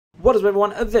What is up,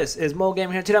 everyone? This is Mo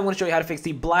Gamer here. Today I'm going to show you how to fix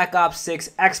the Black Ops 6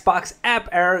 Xbox app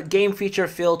error, game feature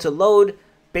failed to load.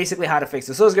 Basically how to fix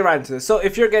this. So let's get right into this. So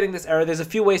if you're getting this error, there's a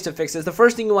few ways to fix this. The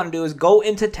first thing you want to do is go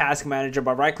into Task Manager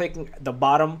by right-clicking the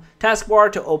bottom taskbar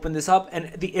to open this up.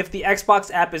 And if the Xbox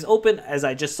app is open, as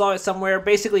I just saw it somewhere,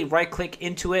 basically right-click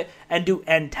into it and do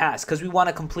End Task, because we want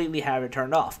to completely have it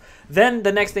turned off. Then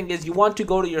the next thing is you want to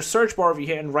go to your search bar over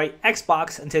here and write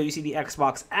Xbox until you see the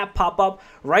Xbox app pop up.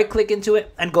 Right-click into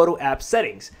it and go to App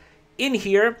Settings. In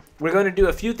here, we're going to do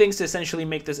a few things to essentially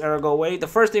make this error go away. The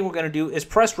first thing we're going to do is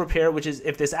press repair, which is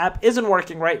if this app isn't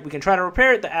working right, we can try to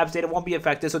repair it. The app's data won't be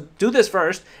affected. So do this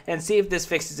first and see if this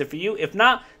fixes it for you. If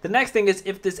not, the next thing is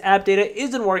if this app data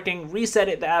isn't working, reset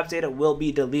it. The app data will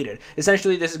be deleted.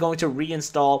 Essentially, this is going to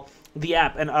reinstall the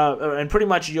app, and pretty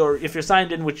much if you're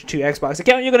signed in with your Xbox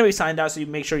account, you're going to be signed out, so you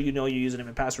make sure you know your username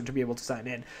and password to be able to sign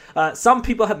in. Some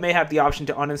people may have the option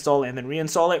to uninstall and then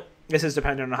reinstall it. This is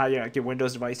dependent on how your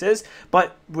Windows device is,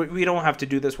 but we don't have to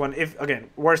do this one. If, again,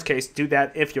 worst case, do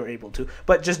that if you're able to.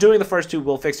 But just doing the first two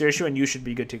will fix your issue, and you should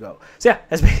be good to go. So yeah,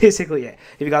 that's basically it.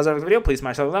 If you guys like the video, please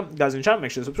smash that thumbs up. If you guys enjoyed,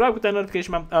 make sure to subscribe with that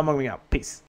notification. I'm moving out. Peace.